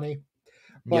really funny.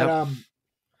 But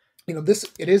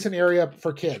it is an area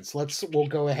for kids. We'll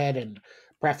go ahead and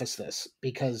preface this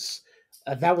because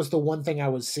that was the one thing I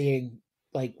was seeing,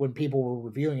 like when people were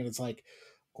reviewing it. It's like,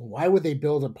 why would they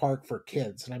build a park for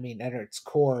kids? And I mean, at its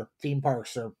core, theme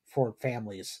parks are for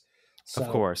families. So of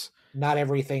course, not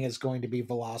everything is going to be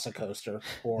Velocicoaster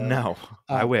or no.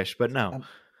 I wish, but no,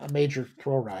 a major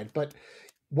thrill ride. But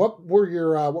what were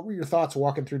your thoughts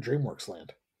walking through DreamWorks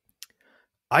Land?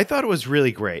 I thought it was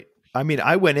really great. I mean,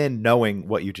 I went in knowing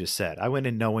what you just said. I went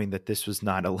in knowing that this was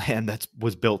not a land that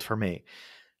was built for me.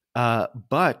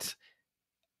 But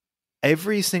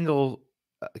every single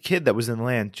kid that was in the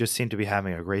land just seemed to be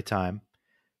having a great time.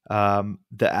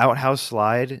 The outhouse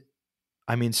slide,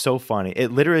 I mean, so funny.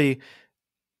 It literally,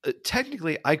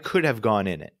 technically, I could have gone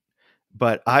in it,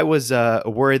 but I was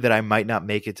worried that I might not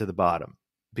make it to the bottom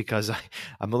because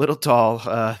I'm a little tall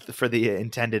for the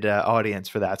intended audience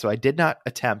for that. So I did not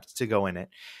attempt to go in it.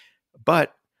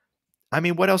 But I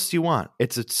mean, what else do you want?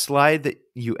 It's a slide that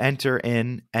you enter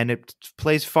in and it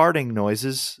plays farting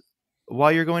noises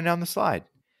while you're going down the slide.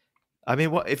 I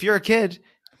mean, if you're a kid,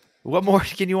 what more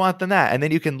can you want than that? And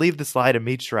then you can leave the slide and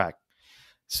meet Shrek.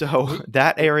 So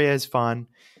that area is fun.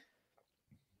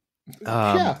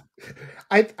 Yeah,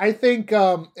 I think,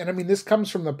 and I mean, this comes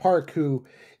from the park who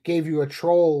gave you a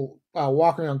troll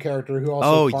walk around character who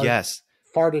also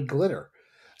farted glitter.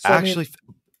 So, actually,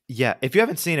 yeah, if you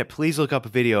haven't seen it, please look up a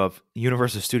video of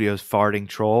Universal Studios farting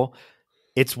troll.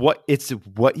 It's what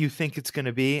you think it's going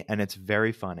to be, and it's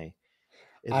very funny.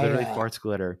 It literally farts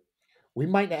glitter. We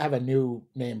might have a new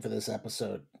name for this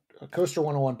episode.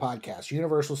 Coaster101 podcast,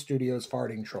 Universal Studios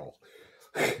farting troll.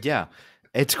 Yeah,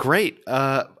 it's great.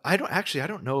 I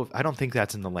don't know. I don't think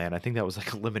that's in the land. I think that was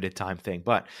like a limited time thing,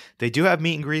 but they do have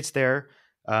meet and greets there.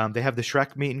 They have the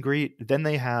Shrek meet and greet. Then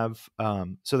they have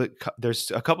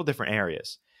there's a couple different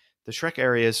areas. The Shrek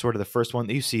area is sort of the first one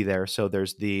that you see there. So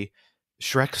there's the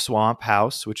Shrek Swamp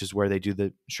House, which is where they do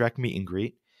the Shrek meet and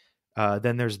greet.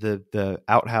 Then there's the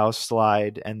outhouse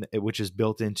slide, which is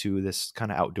built into this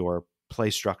kind of outdoor play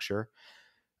structure.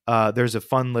 There's a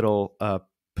fun little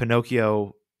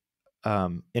Pinocchio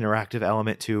interactive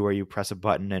element too, where you press a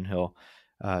button and he'll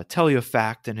tell you a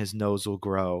fact, and his nose will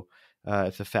grow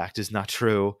if the fact is not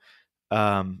true.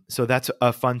 So that's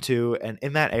fun too. And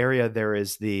in that area, there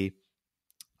is the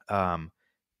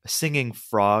singing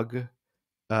frog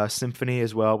symphony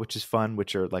as well, which is fun,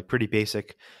 which are like pretty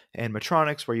basic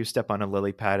animatronics where you step on a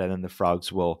lily pad and then the frogs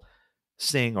will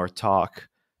sing or talk.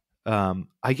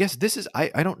 I guess this is,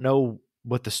 I don't know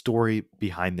what the story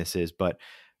behind this is, but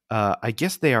I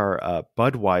guess they are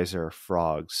Budweiser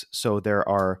frogs. So there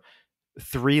are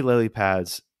 3 lily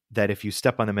pads that if you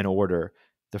step on them in order,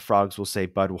 the frogs will say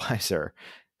Budweiser.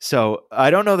 So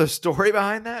I don't know the story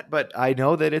behind that, but I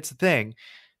know that it's a thing.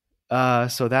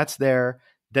 So that's there.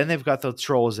 Then they've got the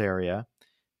trolls area.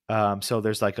 So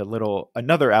there's like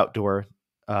another outdoor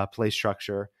play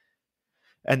structure.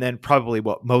 And then probably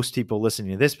what most people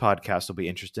listening to this podcast will be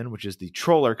interested in, which is the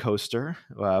Troller Coaster,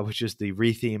 which is the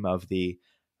retheme of the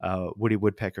Woody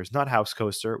Woodpecker's Nut House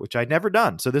Coaster, which I'd never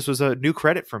done. So this was a new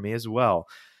credit for me as well.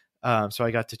 So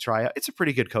I got to try it. It's a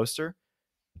pretty good coaster.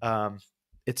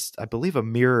 It's, I believe, a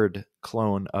mirrored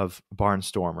clone of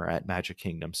Barnstormer at Magic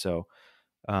Kingdom. So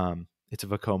it's a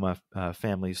Vekoma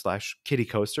family / kiddie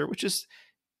coaster, which is,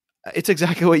 it's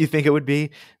exactly what you think it would be.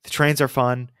 The trains are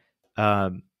fun.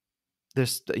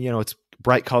 There's, it's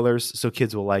bright colors, so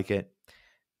kids will like it.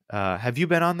 Have you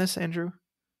been on this, Andrew?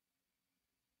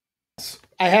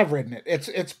 I have ridden it.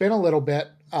 It's been a little bit.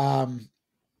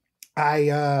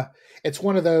 It's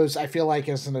one of those, I feel like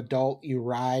as an adult you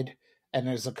ride, and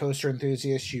as a coaster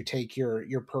enthusiast you take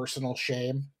your personal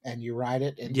shame and you ride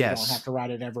it, and yes. You don't have to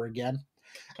ride it ever again.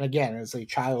 And again, as a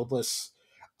childless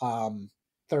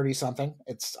 30-something,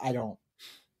 I don't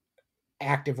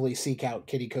actively seek out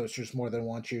kiddie coasters more than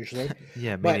once usually.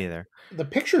 Yeah, me neither. The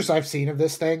pictures I've seen of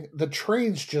this thing, the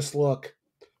trains just look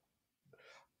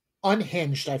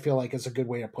unhinged, I feel like is a good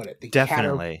way to put it.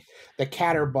 Definitely. The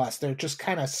catter bus, they're just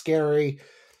kind of scary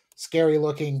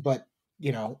looking, but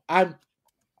I'm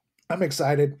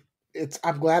excited.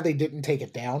 I'm glad they didn't take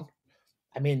it down.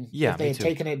 I mean, if they had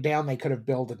taken it down, they could have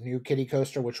built a new kiddie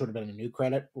coaster, which would have been a new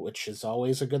credit, which is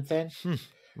always a good thing.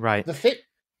 Right.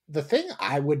 The thing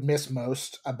I would miss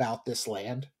most about this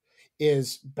land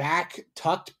is back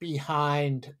tucked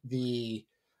behind the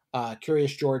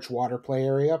Curious George water play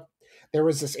area. There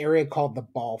was this area called the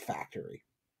Ball Factory.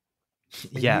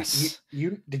 Yes.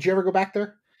 Did you ever go back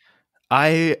there?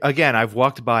 I've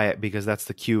walked by it because that's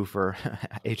the queue for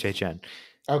HHN.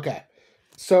 Okay.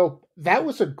 So that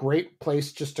was a great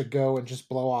place just to go and just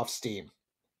blow off steam,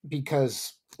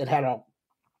 because it had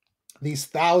these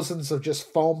thousands of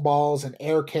just foam balls and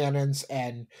air cannons,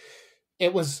 and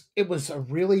it was a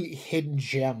really hidden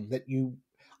gem that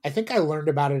I think I learned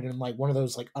about it in like one of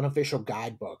those like unofficial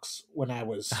guidebooks when I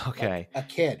was like a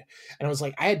kid, and I was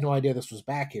like, I had no idea this was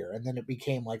back here, and then it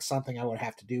became like something I would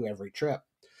have to do every trip.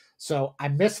 So I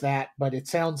miss that, but it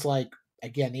sounds like,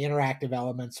 again, the interactive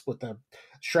elements with the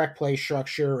Shrek play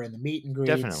structure and the meet and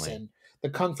greets and the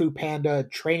Kung Fu Panda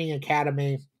training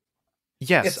academy.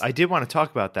 Yes, I did want to talk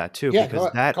about that too, yeah,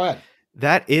 because go ahead.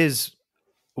 That is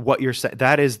what you're saying.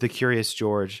 That is the Curious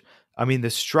George. I mean, the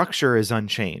structure is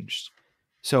unchanged.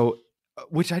 So,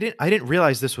 which I didn't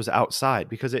realize this was outside,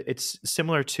 because it's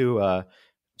similar to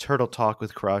Turtle Talk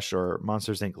with Crush or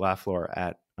Monsters Inc. Laugh Floor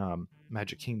at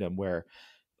Magic Kingdom, where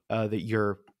that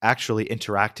you're actually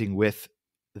interacting with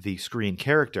the screen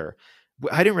character.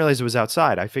 I didn't realize it was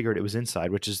outside. I figured it was inside,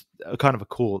 which is kind of a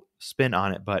cool spin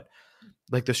on it. But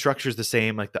like the structure is the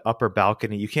same, like the upper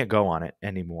balcony, you can't go on it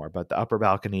anymore, but the upper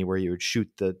balcony where you would shoot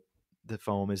the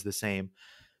foam is the same.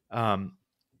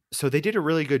 So they did a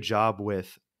really good job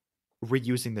with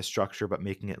reusing the structure, but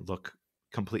making it look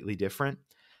completely different.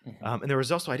 And there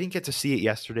was also, I didn't get to see it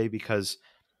yesterday because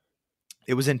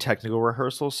it was in technical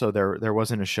rehearsal. So there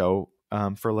wasn't a show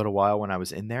for a little while when I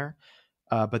was in there.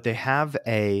 But they have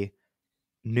a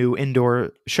new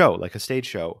indoor show, like a stage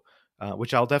show,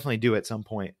 which I'll definitely do at some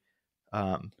point.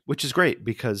 Which is great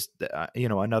because,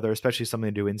 another, especially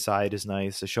something to do inside is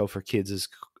nice. A show for kids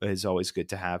is always good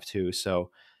to have too.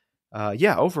 So,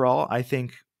 overall, I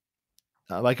think,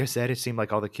 like I said, it seemed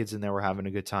like all the kids in there were having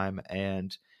a good time.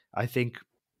 And I think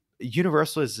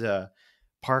Universal is a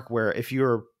park where if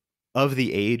you're of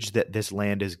the age that this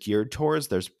land is geared towards,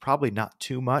 there's probably not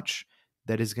too much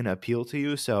that is going to appeal to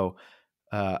you. So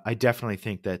I definitely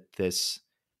think that this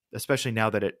especially now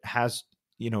that it has,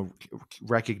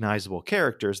 recognizable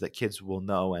characters that kids will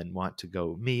know and want to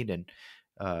go meet and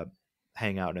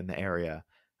hang out in the area.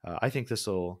 I think this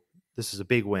is a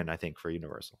big win, I think, for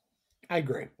Universal. I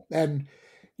agree. And,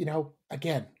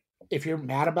 again, if you're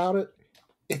mad about it,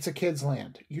 it's a kid's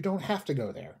land. You don't have to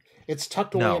go there. It's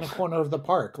tucked away in a corner of the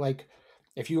park. Like,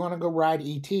 if you want to go ride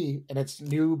ET and its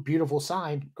new beautiful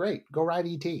sign, great, go ride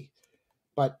ET.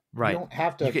 But you don't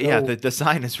have to. Yeah, the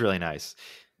sign is really nice.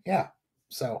 Yeah.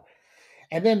 So,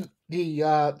 and then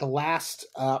the last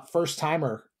first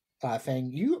timer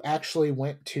thing, you actually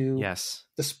went to. Yes.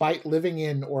 Despite living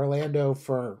in Orlando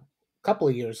for a couple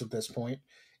of years at this point,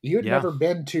 you had never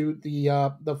been to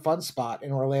the fun spot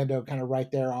in Orlando, kind of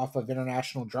right there off of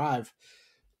International Drive.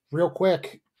 Real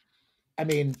quick, I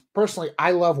mean, personally,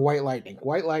 I love White Lightning.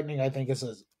 White Lightning, I think, is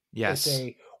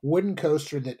a wooden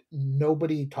coaster that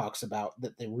nobody talks about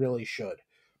that they really should.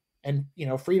 And,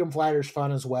 Freedom Flyer's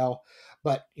fun as well.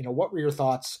 But, what were your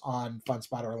thoughts on Fun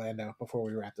Spot Orlando before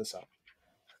we wrap this up?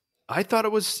 I thought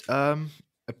it was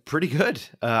pretty good.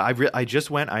 I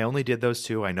just went. I only did those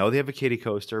two. I know they have a kiddie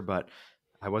coaster, but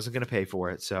I wasn't going to pay for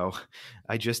it, so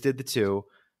I just did the two.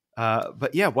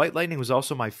 But yeah, White Lightning was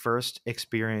also my first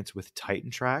experience with Titan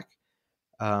Track.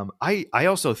 I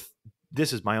also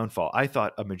this is my own fault. I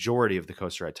thought a majority of the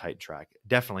coaster had Titan Track.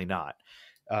 Definitely not.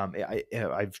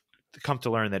 I've come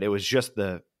to learn that it was just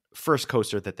the first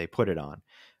coaster that they put it on.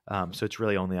 So it's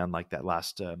really only on like that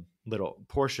last little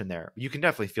portion there. You can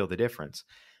definitely feel the difference.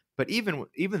 But even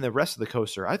the rest of the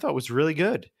coaster, I thought was really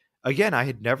good. Again, I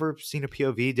had never seen a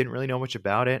POV, didn't really know much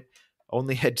about it.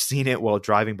 Only had seen it while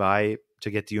driving by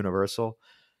to get to Universal.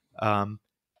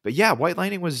 But yeah, White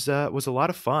Lightning was a lot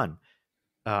of fun.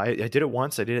 I did it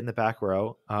once. I did it in the back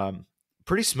row.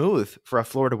 Pretty smooth for a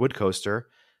Florida wood coaster.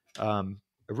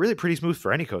 Really pretty smooth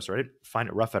for any coaster. I didn't find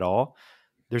it rough at all.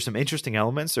 There's some interesting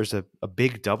elements. There's a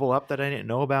big double up that I didn't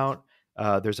know about.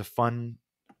 There's a fun,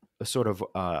 sort of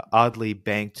oddly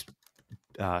banked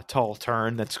tall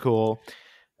turn that's cool.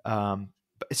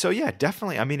 So yeah,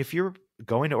 definitely. I mean, if you're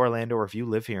going to Orlando or if you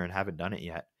live here and haven't done it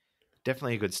yet,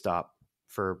 definitely a good stop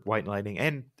for White Lightning.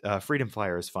 And Freedom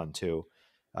Flyer is fun too.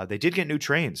 They did get new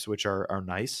trains, which are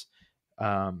nice.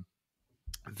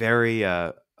 Very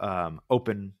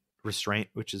open restraint,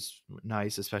 which is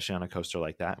nice, especially on a coaster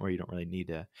like that where you don't really need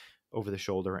to over the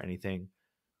shoulder or anything.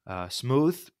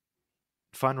 Smooth,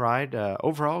 fun ride.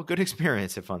 Overall, good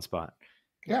experience at Fun Spot.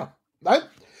 Yeah,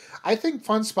 I think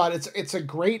Fun Spot, it's a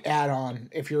great add-on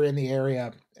if you're in the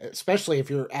area, especially if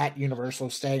you're at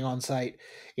Universal staying on site.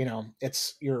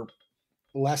 You're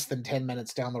less than 10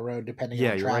 minutes down the road depending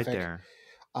on traffic. Yeah, you're right there.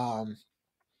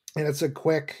 And it's a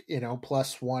quick, +1,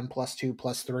 +2,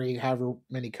 +3, however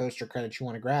many coaster credits you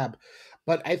want to grab.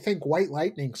 But I think White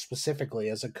Lightning specifically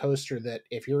is a coaster that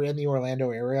if you're in the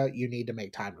Orlando area, you need to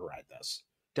make time to ride this.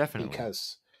 Definitely.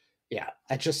 Because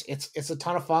it's a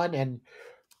ton of fun, and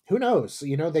who knows,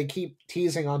 they keep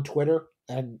teasing on Twitter,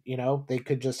 and they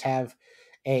could just have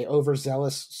a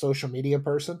overzealous social media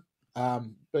person.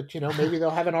 But maybe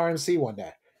they'll have an RMC one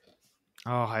day.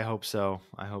 Oh, I hope so.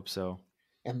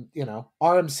 And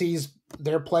RMC's,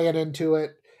 they're playing into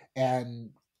it,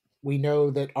 and we know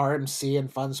that RMC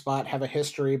and Fun Spot have a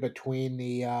history between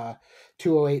the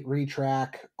 208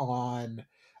 retrack on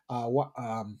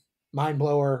Mind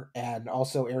Blower and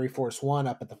also Airy Force One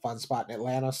up at the Fun Spot in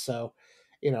Atlanta. So,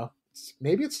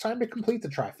 maybe it's time to complete the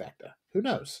trifecta. Who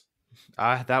knows?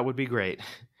 That would be great.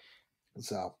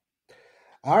 So,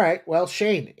 all right. Well,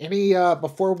 Shane, any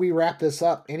before we wrap this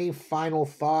up, any final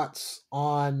thoughts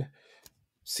on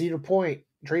Cedar Point,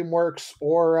 Dreamworks,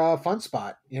 or Fun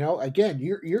Spot? Again,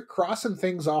 you're crossing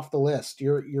things off the list.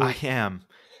 I am.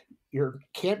 You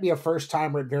can't be a first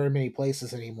timer at very many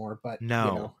places anymore. But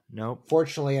nope.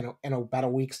 Fortunately, in about a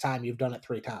week's time, you've done it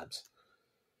 3 times.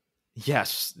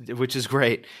 Yes, which is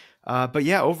great. But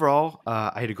yeah, overall,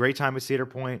 I had a great time with Cedar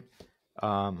Point.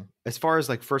 As far as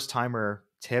like first timer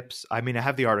tips, I mean, I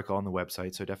have the article on the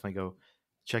website, so definitely go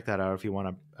check that out if you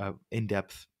want a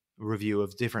in-depth review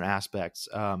of different aspects.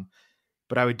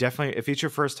 But I would definitely, if it's your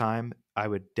first time, I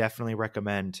would definitely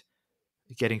recommend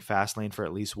getting Fastlane for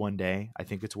at least one day. I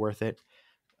think it's worth it.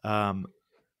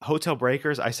 Hotel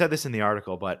Breakers, I said this in the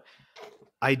article, but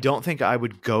I don't think I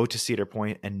would go to Cedar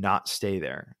Point and not stay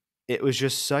there. It was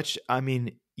just such,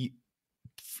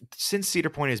 since Cedar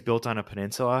Point is built on a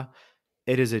peninsula,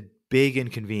 it is a big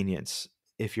inconvenience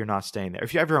if you're not staying there.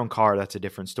 If you have your own car, that's a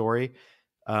different story.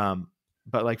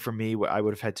 But like for me, I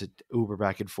would have had to Uber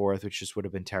back and forth, which just would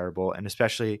have been terrible. And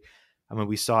especially,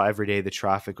 we saw every day the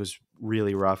traffic was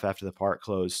really rough after the park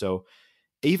closed. So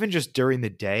even just during the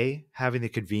day, having the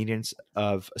convenience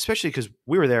of, especially because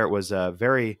we were there, it was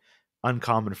very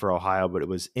uncommon for Ohio, but it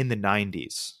was in the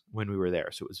 90s when we were there.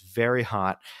 So it was very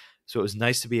hot. So it was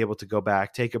nice to be able to go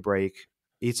back, take a break,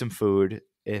 eat some food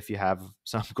if you have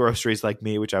some groceries like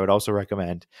me, which I would also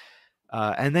recommend.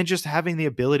 And then just having the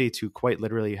ability to quite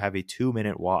literally have a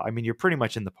 2-minute walk. I mean, you're pretty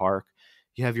much in the park.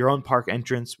 You have your own park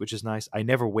entrance, which is nice. I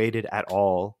never waited at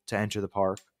all to enter the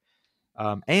park.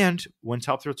 And when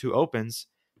Top Thrill 2 opens,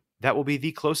 that will be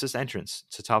the closest entrance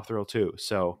to Top Thrill 2.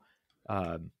 So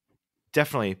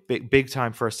definitely big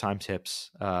time first time tips.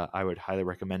 I would highly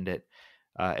recommend it.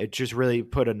 It just really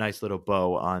put a nice little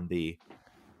bow on the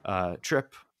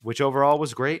trip, which overall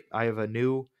was great. I have a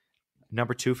new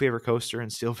number 2 favorite coaster in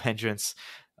Steel Vengeance,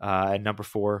 and number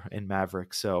 4 in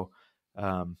Maverick. So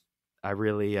I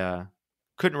really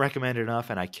couldn't recommend it enough,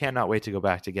 and I cannot wait to go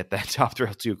back to get that Top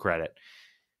Thrill 2 credit.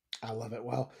 I love it.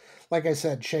 Well, like I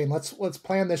said, Shane, let's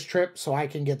plan this trip so I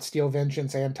can get Steel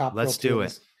Vengeance and Top Thrill 2. Let's do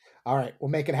it. All right, we'll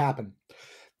make it happen.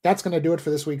 That's going to do it for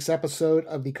this week's episode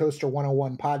of the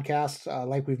Coaster101 podcast.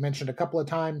 Like we've mentioned a couple of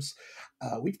times,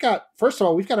 we've got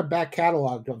a back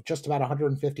catalog of just about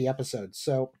 150 episodes.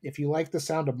 So if you like the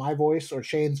sound of my voice or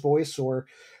Shane's voice, or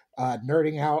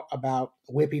nerding out about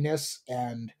whippiness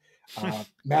and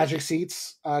magic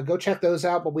seats, go check those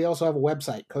out. But we also have a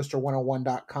website,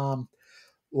 coaster101.com.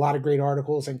 A lot of great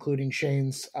articles, including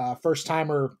Shane's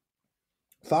first-timer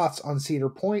thoughts on Cedar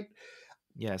Point.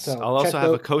 Yes, so I'll also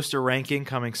have a coaster ranking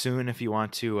coming soon if you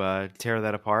want to tear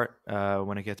that apart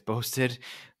when it gets posted,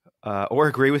 or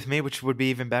agree with me, which would be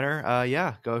even better.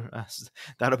 Go.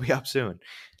 That'll be up soon.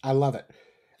 I love it.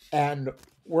 And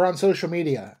we're on social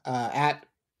media at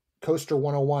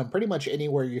Coaster101, pretty much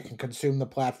anywhere you can consume the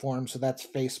platform. So that's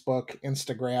Facebook,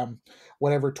 Instagram,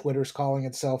 whatever Twitter's calling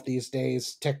itself these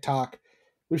days, TikTok.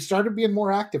 We've started being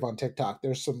more active on TikTok.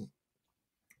 There's some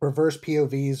reverse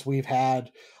POVs we've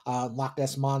had, Loch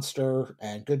Ness Monster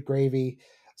and Good Gravy.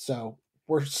 So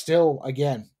we're still,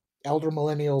 again, elder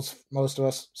millennials, most of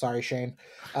us. Sorry, Shane.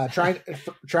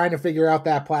 Trying to figure out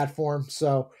that platform.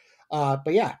 So,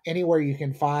 but yeah, anywhere you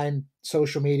can find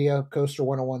social media,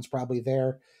 Coaster101's probably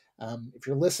there. If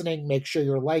you're listening, make sure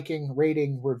you're liking,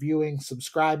 rating, reviewing,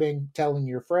 subscribing, telling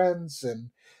your friends, and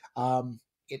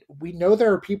we know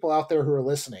there are people out there who are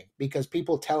listening, because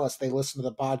people tell us they listen to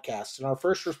the podcast, and our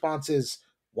first response is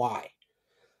why.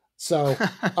 So,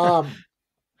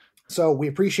 so we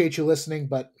appreciate you listening,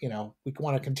 but we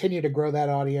want to continue to grow that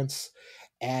audience.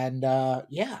 And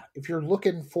if you're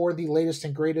looking for the latest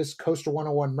and greatest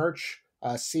Coaster101 merch,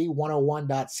 see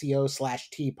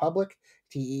 101.co/tpublic,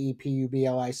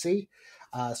 TEEPUBLIC.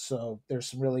 So there's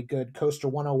some really good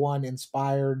Coaster101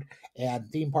 inspired and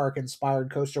theme park inspired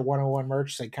Coaster101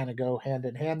 merch. They kind of go hand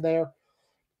in hand there.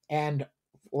 And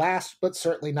last but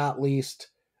certainly not least,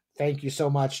 thank you so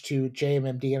much to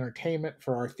JMMD Entertainment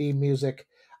for our theme music.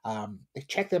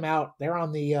 Check them out. They're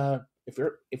on the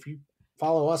if you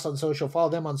follow us on social, follow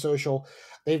them on social.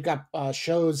 They've got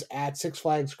shows at Six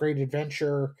Flags Great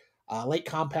Adventure, Lake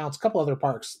Compounds, a couple other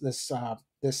parks this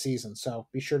season. So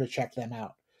be sure to check them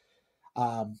out.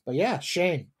 But yeah,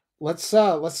 Shane, let's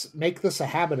make this a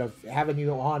habit of having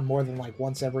you on more than like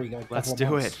once every couple Let's of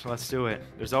do months. Let's do it.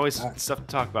 There's always stuff to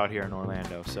talk about here in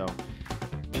Orlando, so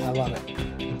I love it.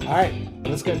 All right,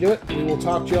 that's gonna do it. We will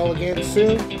talk to you all again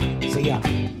soon. See ya.